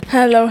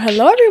Hello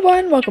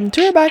everyone, welcome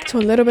to or back to a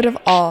little bit of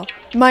all.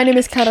 My name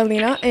is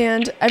Catalina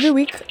and every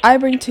week I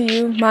bring to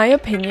you my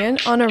opinion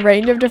on a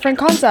range of different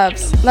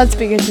concepts. Let's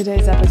begin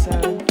today's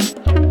episode.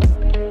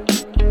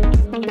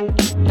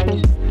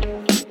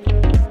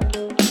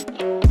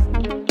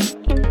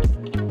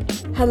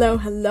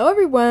 Hello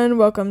everyone,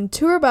 welcome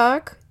to or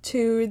back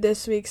to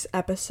this week's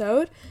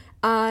episode.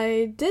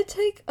 I did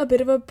take a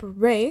bit of a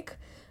break.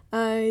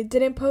 I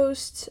didn't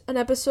post an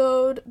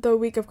episode the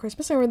week of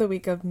Christmas or the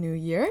week of New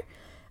Year.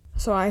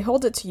 So I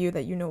hold it to you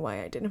that you know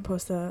why I didn't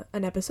post an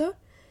episode.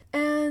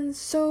 And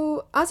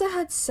so, as I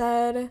had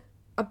said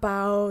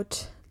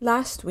about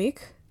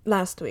the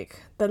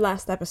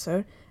last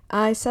episode,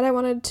 I said I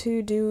wanted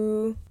to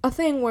do a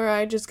thing where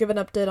I just give an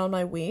update on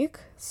my week.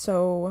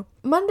 So,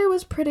 Monday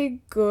was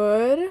pretty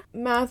good.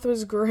 Math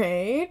was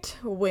great.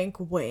 Wink,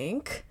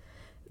 wink.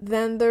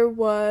 Then there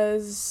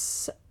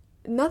was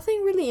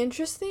nothing really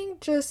interesting,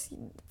 just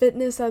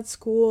fitness at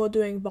school,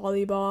 doing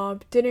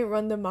volleyball. Didn't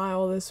run the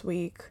mile this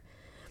week.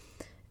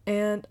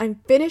 And I'm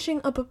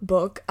finishing up a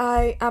book.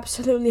 I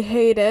absolutely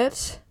hate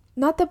it.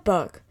 Not the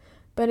book,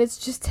 but it's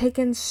just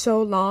taken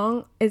so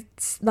long.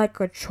 It's like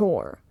a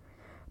chore.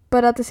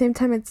 But at the same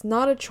time, it's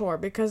not a chore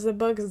because the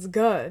book is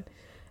good.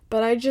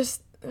 But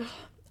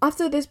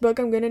after this book,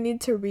 I'm going to need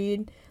to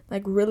read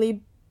like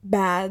really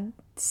bad,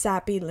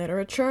 sappy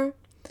literature.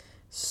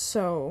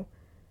 So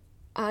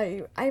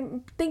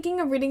I'm thinking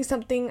of reading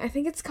something. I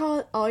think it's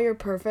called All Your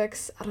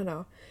Perfects. I don't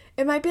know.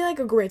 It might be like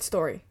a great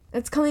story.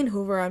 It's Colleen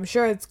Hoover. I'm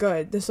sure it's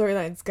good. The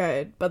storyline's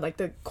good. But, like,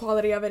 the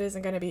quality of it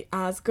isn't going to be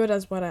as good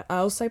as what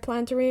else I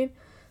plan to read.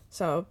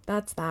 So,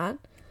 that's that.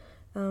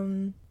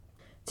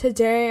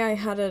 Today, I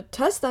had a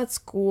test at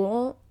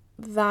school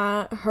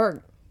that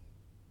hurt.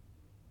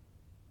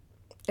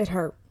 It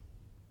hurt.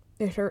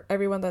 It hurt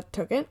everyone that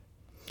took it.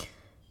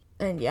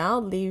 And, yeah,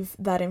 I'll leave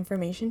that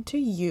information to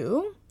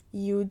you.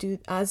 You do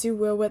as you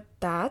will with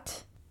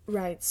that.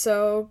 Right,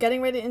 so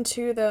getting right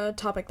into the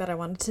topic that I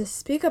wanted to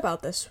speak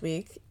about this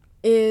week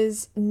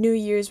is New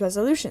Year's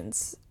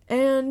resolutions.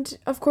 And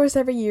of course,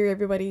 every year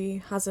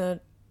everybody has a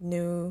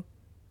new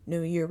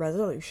Year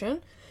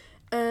resolution.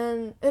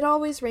 And it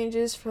always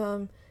ranges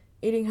from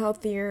eating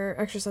healthier,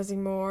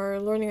 exercising more,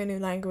 learning a new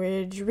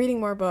language, reading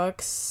more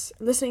books,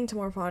 listening to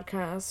more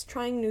podcasts,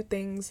 trying new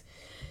things.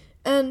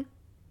 And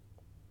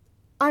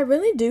I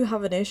really do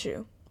have an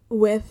issue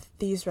with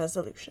these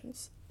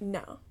resolutions.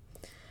 Now,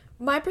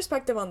 my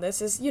perspective on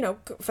this is,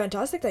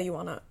 fantastic that you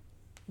want to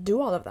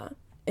do all of that.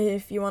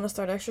 If you want to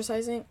start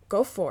exercising,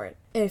 go for it.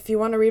 If you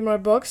want to read more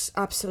books,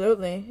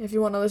 absolutely. If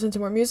you want to listen to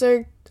more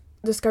music,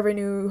 discover a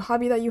new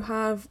hobby that you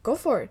have, go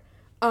for it.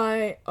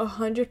 I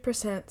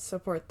 100%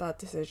 support that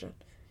decision.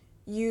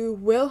 You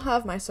will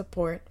have my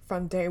support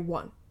from day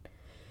one.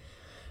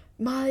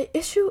 My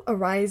issue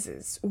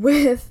arises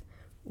with,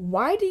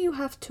 why do you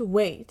have to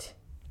wait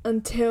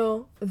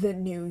until the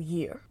new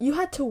year? You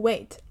had to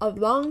wait a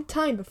long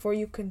time before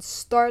you can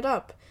start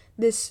up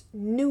this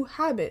new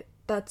habit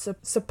that's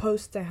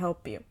supposed to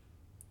help you.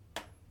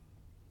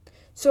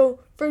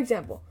 So, for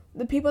example,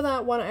 the people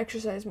that want to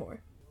exercise more.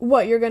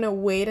 What, you're going to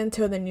wait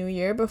until the new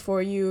year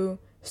before you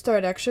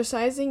start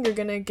exercising? You're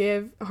going to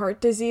give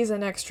heart disease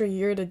an extra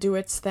year to do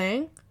its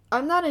thing?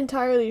 I'm not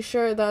entirely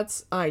sure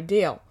that's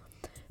ideal.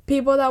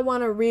 People that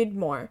want to read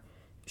more.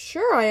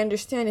 Sure, I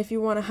understand if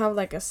you want to have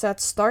like a set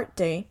start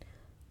date.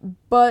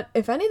 But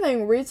if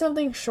anything, read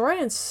something short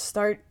and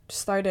start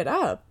it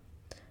up.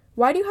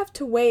 Why do you have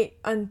to wait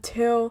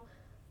until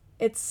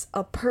it's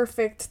a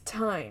perfect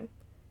time?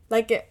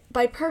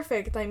 By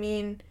perfect, I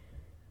mean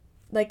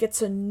like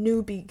it's a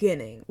new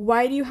beginning.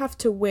 Why do you have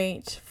to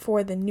wait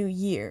for the new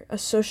year, a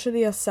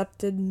socially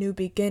accepted new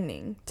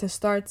beginning, to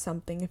start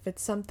something if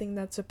it's something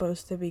that's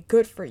supposed to be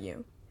good for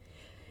you?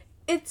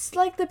 It's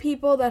like the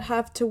people that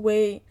have to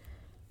wait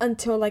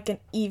until like an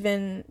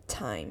even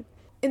time.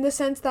 In the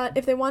sense that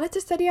if they wanted to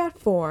study at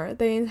 4,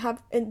 they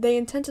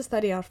intend to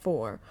study at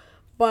 4.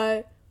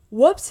 But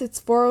whoops,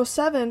 it's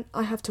 4:07.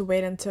 I have to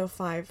wait until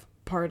 5.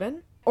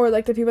 Pardon? Or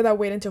like the people that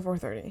wait until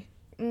 4:30.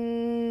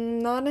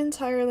 Not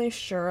entirely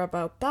sure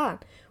about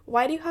that.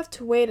 Why do you have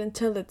to wait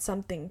until it's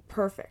something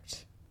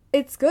perfect?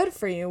 It's good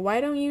for you.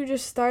 Why don't you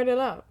just start it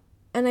up?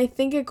 And I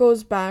think it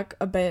goes back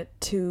a bit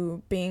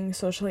to being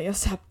socially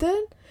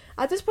accepted.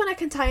 At this point, I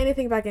can tie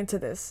anything back into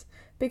this.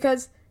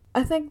 Because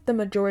I think the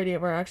majority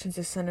of our actions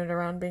is centered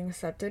around being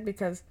accepted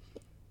because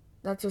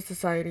that's what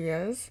society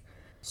is.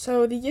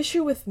 So the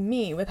issue with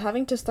me, with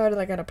having to start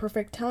like at a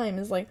perfect time,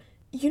 is like,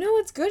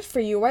 it's good for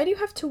you. Why do you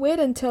have to wait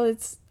until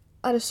it's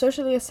at a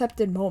socially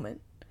accepted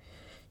moment?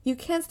 You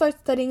can't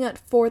start studying at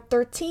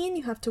 4:13.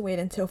 You have to wait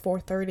until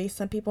 4:30.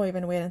 Some people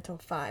even wait until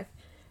 5.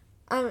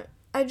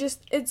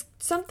 It's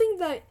something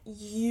that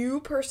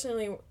you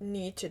personally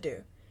need to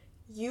do.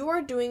 You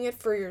are doing it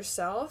for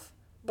yourself,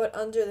 but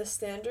under the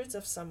standards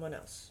of someone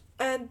else.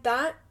 And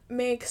that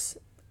makes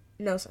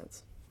no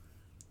sense.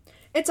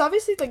 It's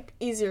obviously,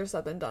 easier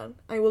said than done.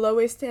 I will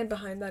always stand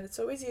behind that. It's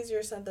always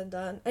easier said than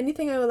done.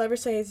 Anything I will ever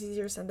say is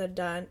easier said than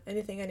done.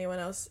 Anything anyone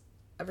else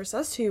ever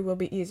says to you will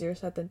be easier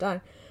said than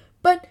done.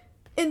 But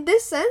in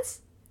this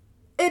sense,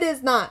 It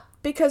is not.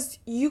 Because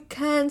you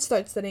can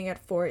start studying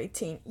at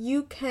 4/18.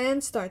 You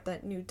can start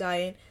that new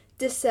diet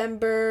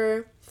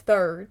December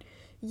 3rd.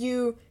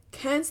 You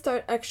can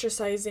start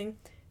exercising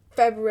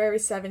February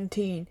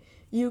 17th.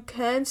 You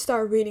can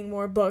start reading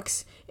more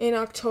books in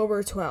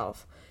October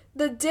 12th.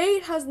 The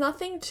date has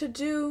nothing to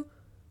do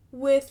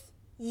with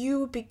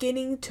you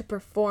beginning to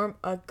perform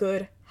a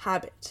good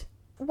habit.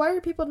 Why are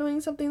people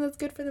doing something that's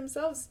good for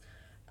themselves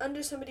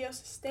under somebody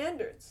else's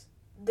standards?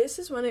 This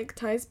is when it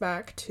ties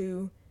back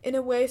to, in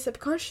a way,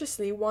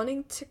 subconsciously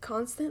wanting to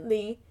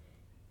constantly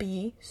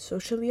be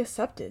socially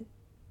accepted.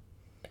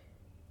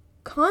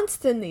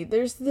 Constantly,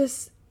 there's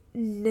this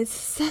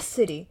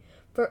necessity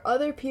for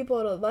other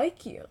people to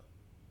like you.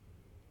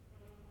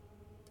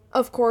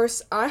 Of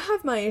course, I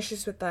have my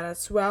issues with that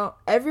as well.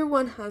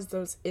 Everyone has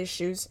those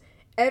issues.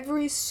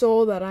 Every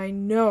soul that I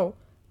know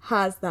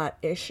has that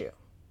issue.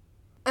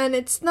 And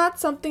it's not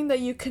something that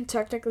you can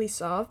technically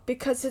solve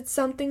because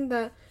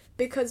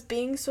because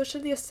being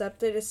socially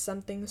accepted is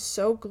something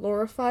so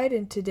glorified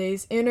in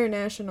today's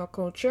international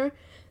culture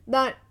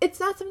that it's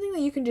not something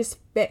that you can just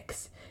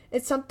fix.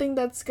 It's something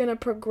that's going to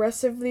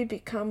progressively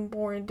become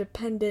more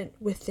independent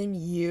within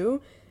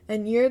you,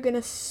 and you're going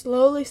to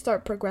slowly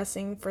start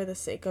progressing for the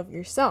sake of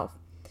yourself.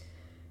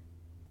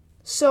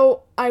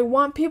 So I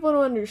want people to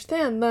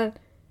understand that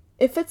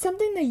if it's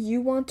something that you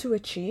want to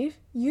achieve,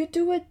 you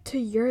do it to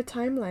your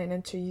timeline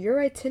and to your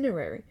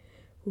itinerary.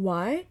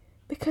 Why?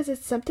 Because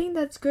it's something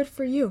that's good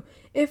for you.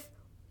 If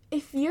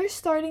you're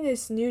starting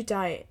this new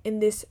diet in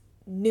this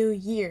new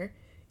year,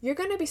 you're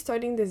going to be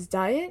starting this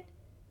diet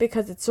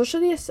because it's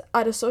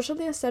at a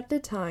socially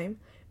accepted time,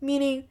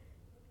 meaning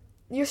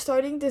you're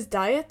starting this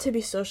diet to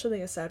be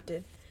socially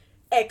accepted.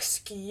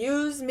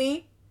 Excuse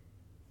me?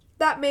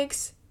 That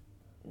makes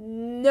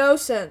no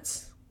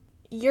sense.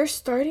 You're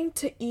starting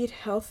to eat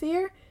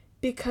healthier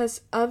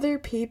because other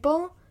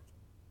people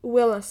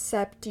will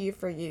accept you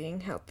for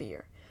eating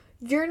healthier.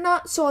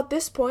 So at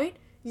this point,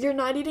 you're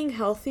not eating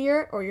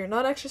healthier, or you're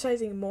not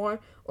exercising more,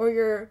 or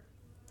you're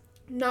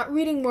not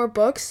reading more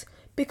books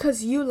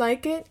because you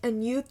like it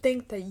and you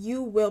think that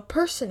you will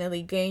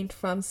personally gain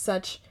from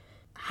such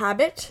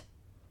habit,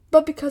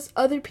 but because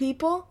other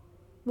people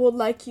will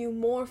like you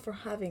more for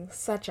having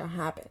such a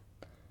habit.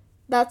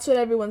 That's what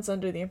everyone's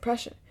under the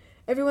impression.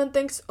 Everyone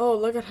thinks, oh,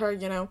 look at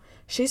her,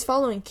 she's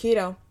following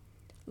keto.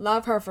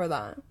 Love her for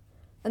that.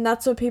 And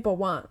that's what people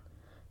want.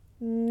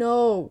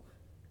 No.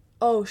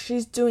 Oh,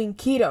 she's doing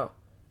keto.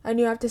 And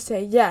you have to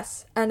say,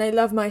 yes, and I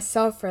love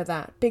myself for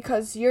that.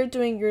 Because you're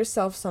doing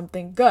yourself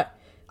something good.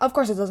 Of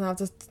course, it doesn't have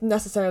to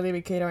necessarily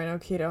be keto. I know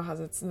keto has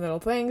its little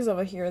things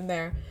over here and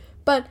there.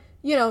 But,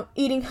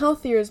 eating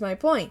healthier is my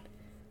point.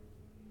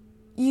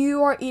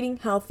 You are eating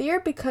healthier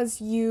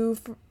because you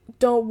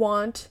don't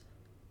want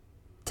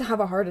to have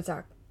a heart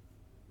attack.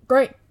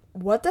 Great.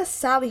 What does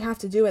Sally have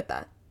to do with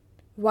that?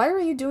 Why are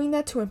you doing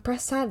that to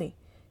impress Sally?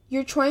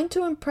 You're trying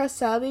to impress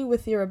Sally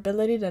with your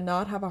ability to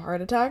not have a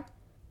heart attack?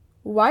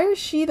 Why is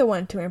she the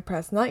one to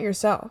impress, not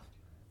yourself?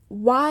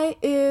 Why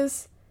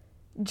is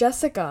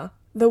Jessica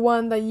the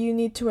one that you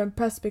need to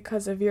impress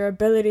because of your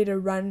ability to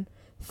run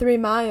 3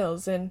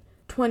 miles in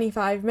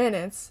 25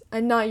 minutes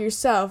and not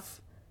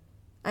yourself,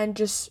 and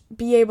just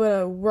be able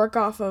to work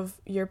off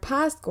of your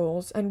past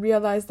goals and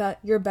realize that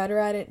you're better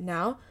at it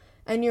now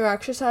and you're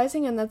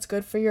exercising and that's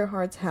good for your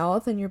heart's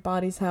health and your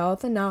body's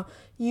health, and now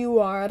you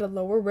are at a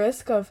lower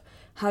risk of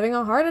having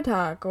a heart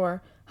attack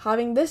or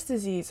having this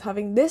disease,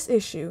 having this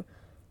issue.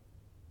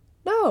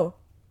 No.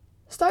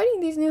 Starting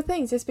these new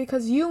things is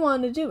because you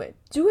want to do it.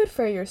 Do it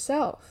for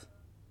yourself.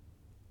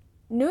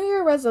 New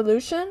Year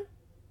resolution,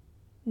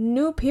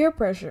 new peer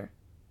pressure.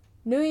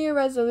 New Year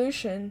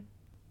resolution,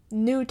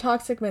 new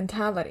toxic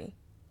mentality.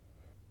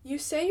 You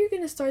say you're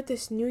going to start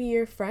this new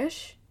year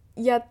fresh,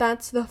 yet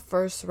that's the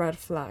first red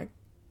flag.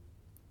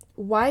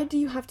 Why do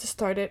you have to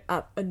start it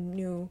at a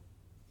new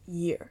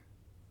year?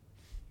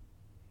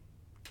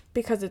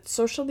 Because it's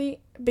a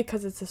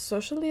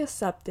socially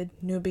accepted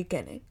new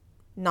beginning.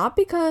 Not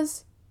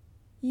because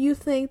you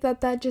think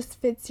that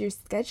just fits your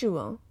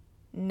schedule.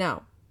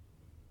 No.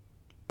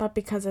 But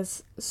because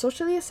it's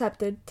socially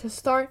accepted to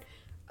start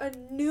a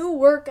new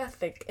work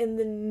ethic in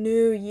the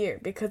new year.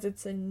 Because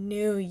it's a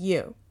new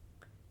you.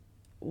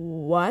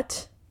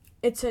 What?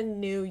 It's a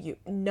new you.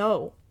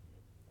 No.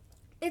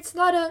 It's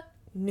not a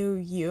new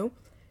you.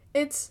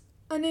 It's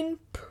an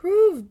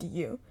improved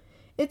you.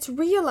 It's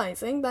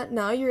realizing that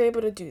now you're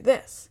able to do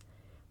this.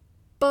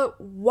 But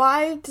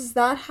why does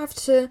that have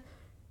to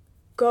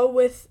go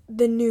with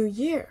the new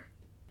year?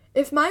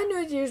 If my New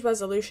Year's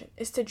resolution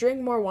is to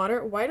drink more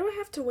water, why do I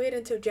have to wait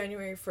until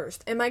January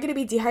 1st? Am I going to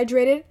be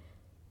dehydrated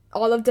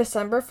all of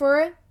December for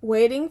it?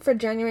 Waiting for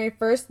January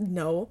 1st?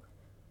 No.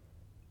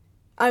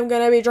 I'm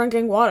going to be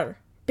drinking water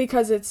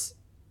because it's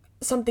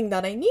something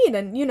that I need,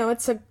 and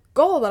it's a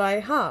goal that I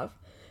have.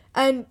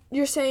 And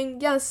you're saying,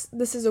 yes,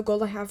 this is a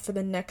goal I have for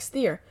the next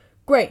year.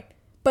 Great.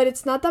 But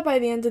it's not that by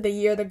the end of the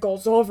year the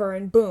goal's over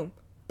and boom,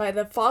 by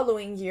the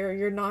following year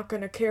you're not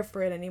going to care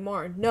for it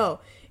anymore. No,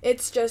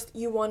 it's just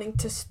you wanting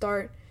to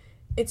start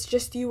It's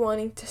just you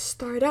wanting to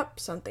start up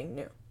something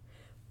new.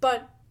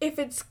 But if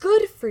it's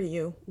good for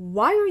you,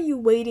 why are you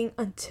waiting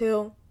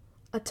until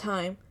a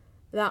time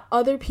that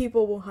other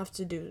people will have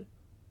to do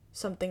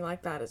something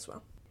like that as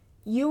well?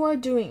 You are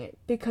doing it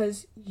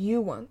because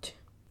you want to,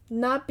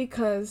 not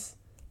because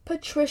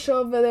Patricia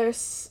over there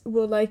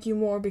will like you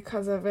more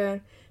because of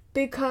it,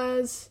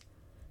 because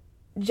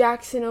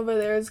Jackson over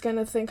there is going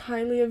to think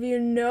highly of you.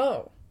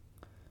 No.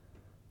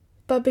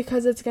 But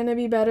because it's going to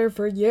be better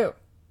for you.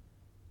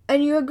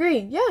 And you agree,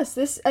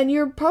 yes, and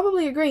you're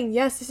probably agreeing,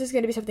 yes, this is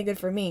going to be something good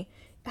for me.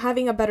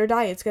 Having a better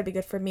diet is going to be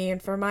good for me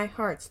and for my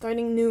heart.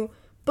 Starting new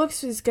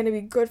books is going to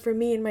be good for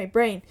me and my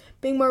brain.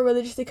 Being more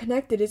religiously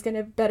connected is going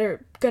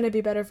to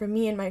be better for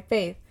me and my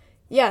faith.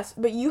 Yes,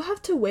 but you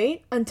have to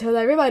wait until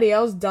everybody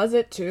else does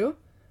it too.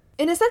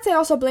 In a sense, I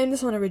also blame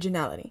this on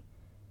originality.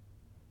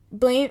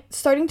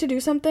 Starting to do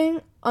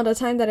something on the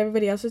time that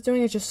everybody else is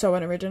doing is just so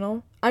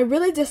unoriginal. I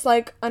really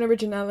dislike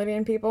unoriginality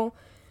in people.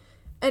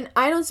 And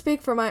I don't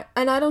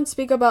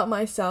speak about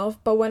myself,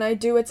 but when I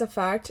do, it's a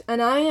fact.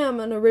 And I am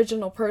an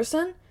original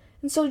person.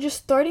 And so just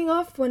starting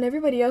off when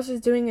everybody else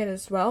is doing it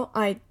as well,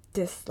 I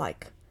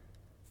dislike.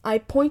 I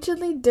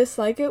pointedly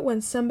dislike it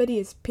when somebody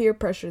is peer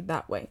pressured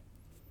that way.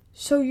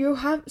 So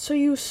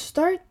you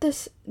start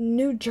this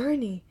new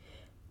journey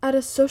at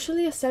a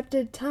socially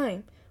accepted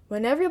time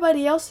when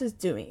everybody else is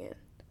doing it.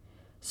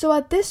 So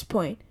at this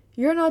point,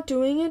 you're not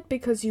doing it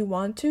because you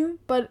want to,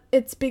 but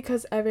it's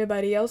because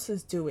everybody else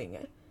is doing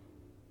it.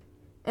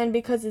 And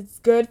because it's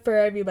good for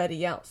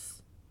everybody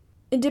else.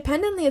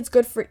 Independently, it's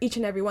good for each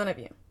and every one of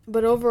you.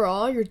 But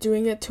overall, you're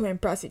doing it to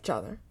impress each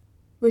other,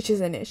 which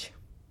is an issue.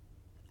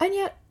 And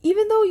yet,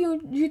 even though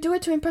you do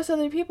it to impress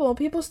other people,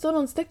 people still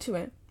don't stick to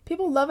it.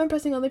 People love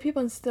impressing other people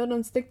and still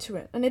don't stick to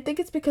it. And I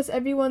think it's because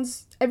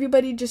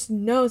everybody just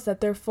knows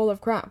that they're full of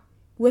crap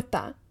with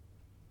that.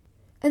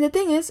 And the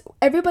thing is,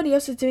 everybody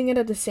else is doing it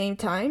at the same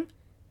time.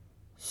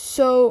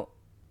 So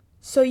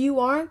you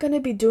aren't going to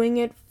be doing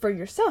it for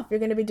yourself. You're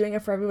going to be doing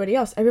it for everybody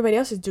else. Everybody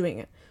else is doing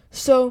it.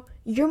 So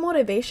your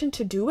motivation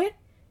to do it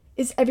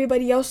is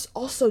everybody else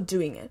also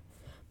doing it.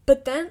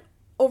 But then,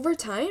 over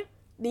time,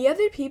 the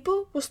other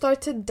people will start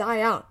to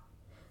die out.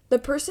 The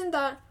person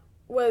that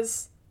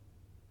was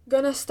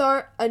going to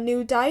start a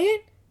new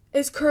diet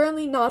is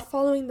currently not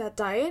following that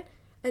diet.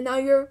 And now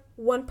you're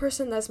one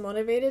person that's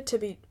motivated to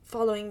be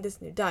following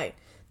this new diet.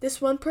 This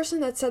one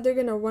person that said they're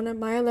going to run a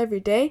mile every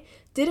day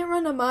didn't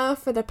run a mile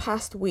for the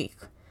past week.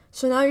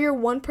 So now you're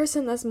one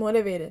person less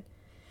motivated.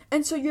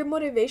 And so your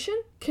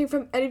motivation came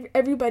from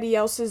everybody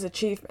else's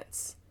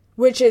achievements,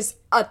 which is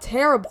a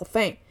terrible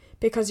thing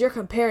because you're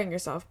comparing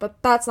yourself.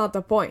 But that's not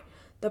the point.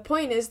 The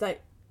point is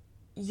that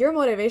your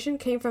motivation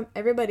came from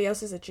everybody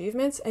else's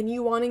achievements and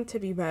you wanting to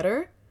be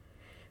better.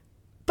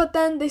 But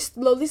then they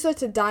slowly start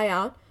to die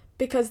out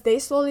because they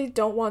slowly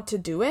don't want to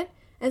do it.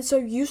 And so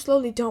you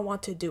slowly don't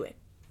want to do it.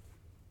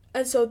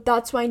 And so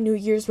that's why New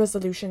Year's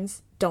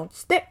resolutions don't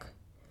stick.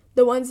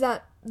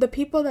 The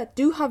people that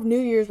do have New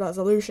Year's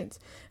resolutions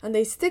and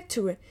they stick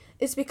to it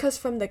is because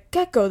from the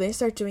get-go they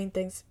start doing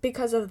things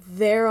because of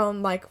their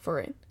own like for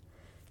it.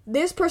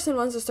 This person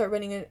wants to start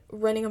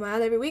running a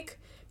mile every week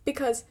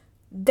because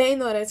they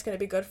know that it's going to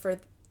be good for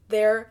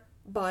their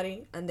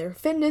body and their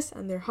fitness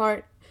and their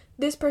heart.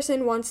 This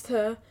person wants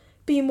to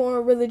be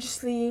more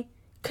religiously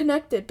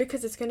connected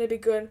because it's going to be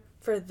good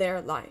for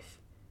their life.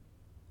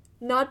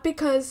 Not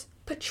because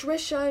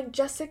Patricia and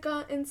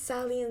Jessica and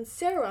Sally and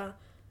Sarah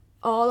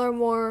all are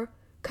more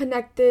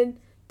connected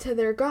to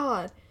their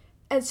God,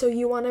 and so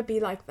you want to be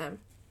like them.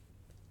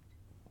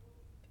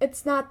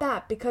 It's not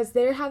that, because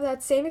they have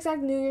that same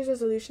exact New Year's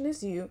resolution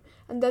as you,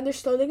 and then they're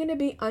slowly going to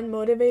be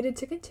unmotivated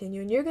to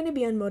continue, and you're going to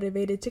be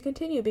unmotivated to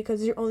continue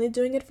because you're only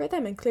doing it for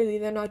them, and clearly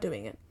they're not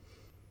doing it.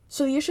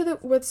 So the issue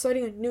with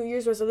starting a New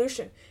Year's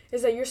resolution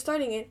is that you're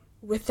starting it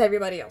with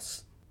everybody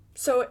else.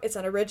 So it's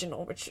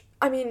unoriginal, which,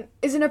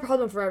 isn't a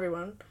problem for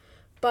everyone.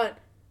 But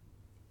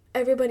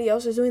everybody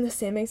else is doing the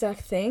same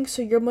exact thing,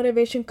 so your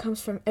motivation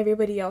comes from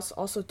everybody else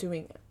also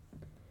doing it.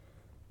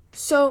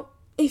 So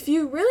if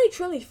you really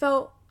truly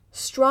felt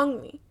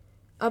strongly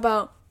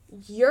about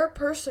your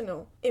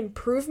personal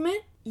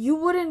improvement, you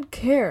wouldn't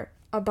care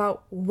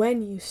about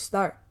when you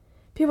start.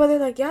 People are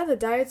like, yeah, the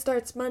diet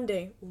starts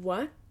Monday.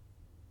 What?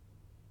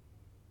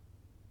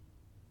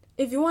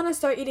 If you want to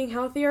start eating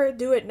healthier,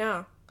 do it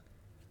now.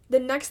 The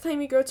next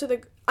time you go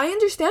to I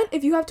understand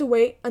if you have to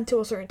wait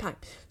until a certain time.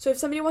 So if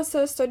somebody wants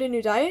to start a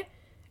new diet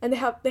and they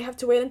have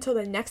to wait until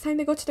the next time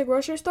they go to the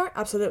grocery store,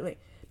 absolutely.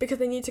 Because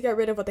they need to get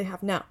rid of what they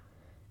have now.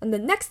 And the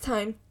next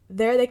time,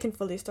 they can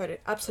fully start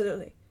it.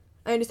 Absolutely.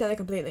 I understand that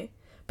completely.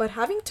 But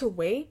having to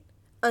wait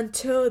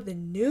until the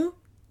new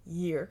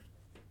year.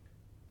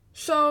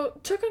 So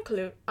to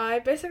conclude, I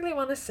basically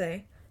want to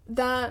say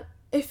that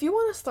if you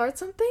want to start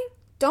something,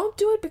 don't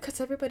do it because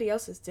everybody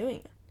else is doing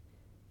it.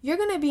 You're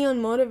going to be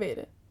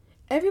unmotivated.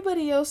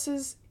 Everybody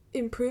else's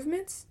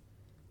improvements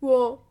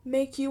will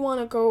make you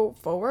want to go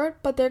forward,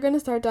 but they're going to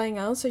start dying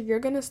out, so you're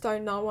going to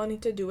start not wanting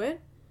to do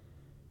it.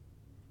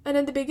 And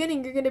in the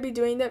beginning, you're going to be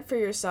doing that for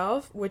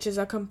yourself, which is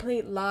a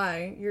complete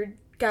lie. You're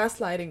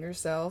gaslighting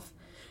yourself,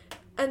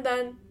 and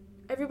then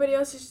everybody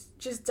else is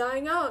just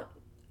dying out,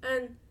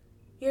 and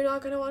you're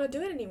not going to want to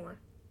do it anymore.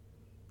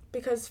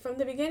 Because from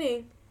the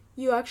beginning,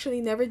 you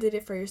actually never did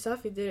it for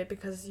yourself. You did it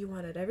because you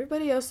wanted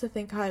everybody else to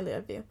think highly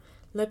of you.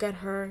 Look at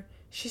her.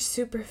 She's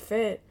super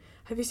fit.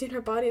 Have you seen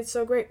her body? It's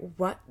so great.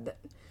 What?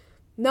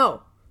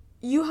 No.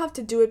 You have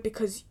to do it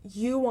because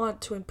you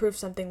want to improve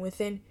something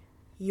within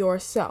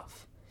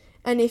yourself.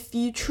 And if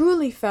you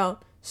truly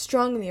felt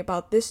strongly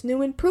about this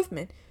new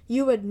improvement,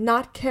 you would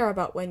not care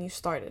about when you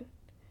started.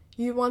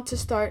 You'd want to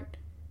start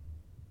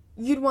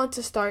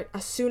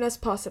as soon as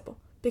possible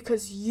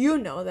because you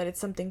know that it's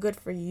something good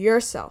for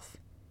yourself.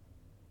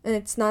 And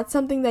it's not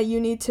something that you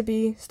need to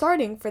be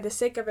starting for the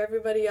sake of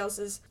everybody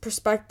else's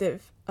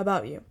perspective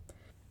about you.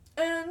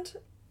 And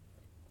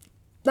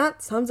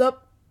that sums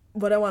up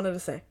what I wanted to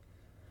say.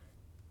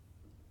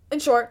 In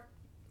short,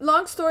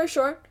 long story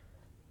short,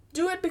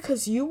 do it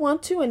because you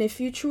want to, and if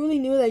you truly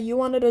knew that you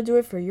wanted to do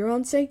it for your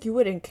own sake, you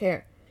wouldn't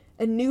care.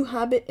 A new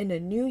habit in a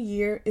new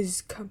year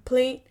is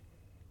complete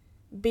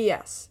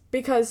BS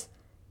because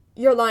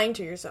you're lying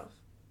to yourself.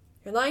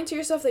 You're lying to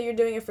yourself that you're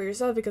doing it for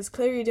yourself because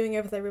clearly you're doing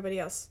it with everybody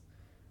else.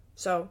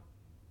 So,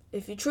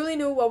 if you truly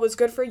knew what was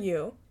good for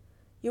you,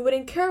 you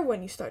wouldn't care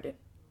when you started.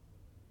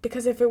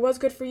 Because if it was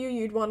good for you,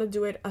 you'd want to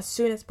do it as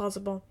soon as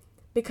possible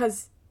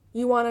because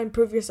you want to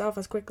improve yourself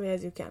as quickly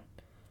as you can.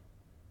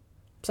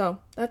 So,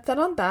 that's that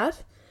on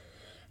that.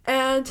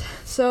 And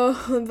so,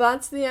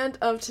 that's the end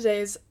of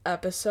today's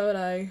episode.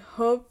 I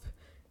hope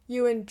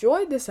you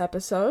enjoyed this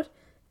episode.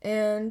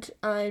 And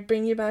I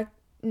bring you back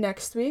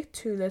next week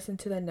to listen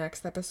to the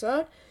next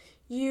episode.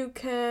 You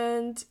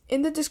can,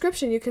 in the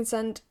description, you can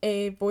send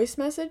a voice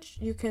message.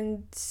 You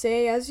can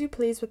say as you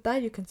please with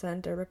that. You can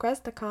send a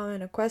request, a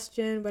comment, a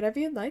question, whatever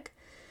you'd like.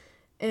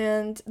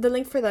 And the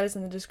link for that is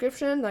in the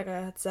description, like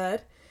I had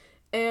said.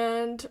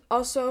 And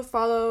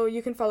also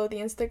you can follow the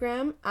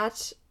Instagram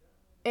at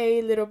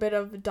a little bit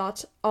of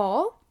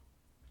 .all.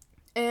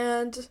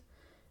 And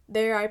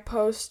there I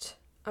post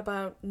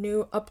about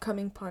new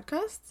upcoming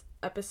podcasts,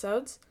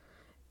 episodes.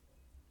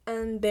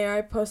 And there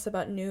I post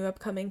about new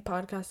upcoming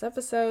podcast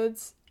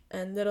episodes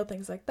and little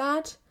things like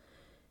that.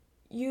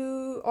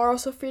 You are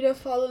also free to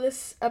follow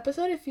this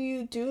episode if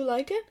you do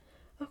like it.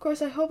 Of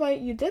course, I hope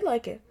you did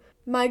like it.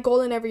 My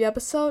goal in every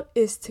episode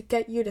is to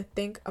get you to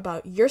think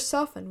about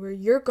yourself and where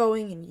you're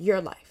going in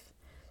your life.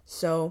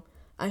 So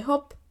I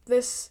hope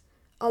this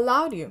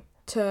allowed you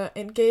to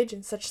engage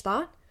in such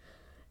thought.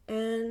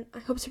 And I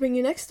hope to bring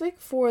you next week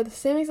for the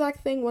same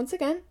exact thing. Once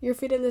again, you're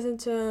free to listen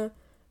to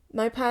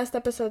my past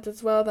episodes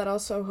as well that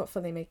also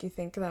hopefully make you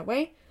think that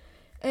way.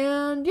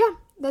 And yeah,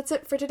 that's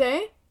it for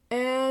today.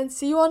 And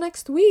see you all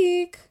next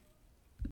week.